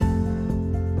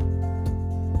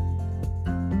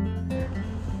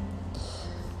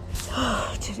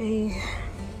Yesterday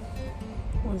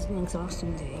was an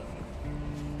exhausting day,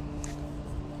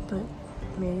 but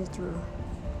made it through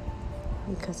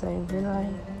because I rely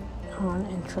on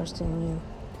and trust in you.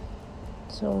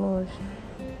 So Lord,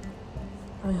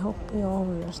 I hope we all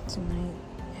rest tonight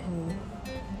and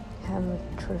have a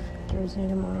terrific Thursday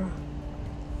tomorrow.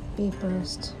 Be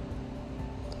blessed.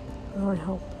 Lord,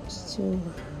 help us to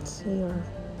see our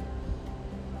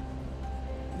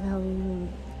value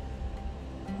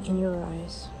in your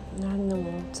eyes, not in the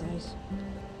world's eyes.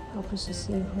 Help us to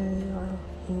see who we are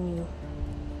in you.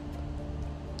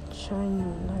 Shine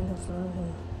your light of love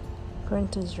and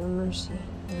grant us your mercy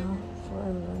now,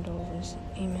 forever and always.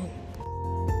 Amen.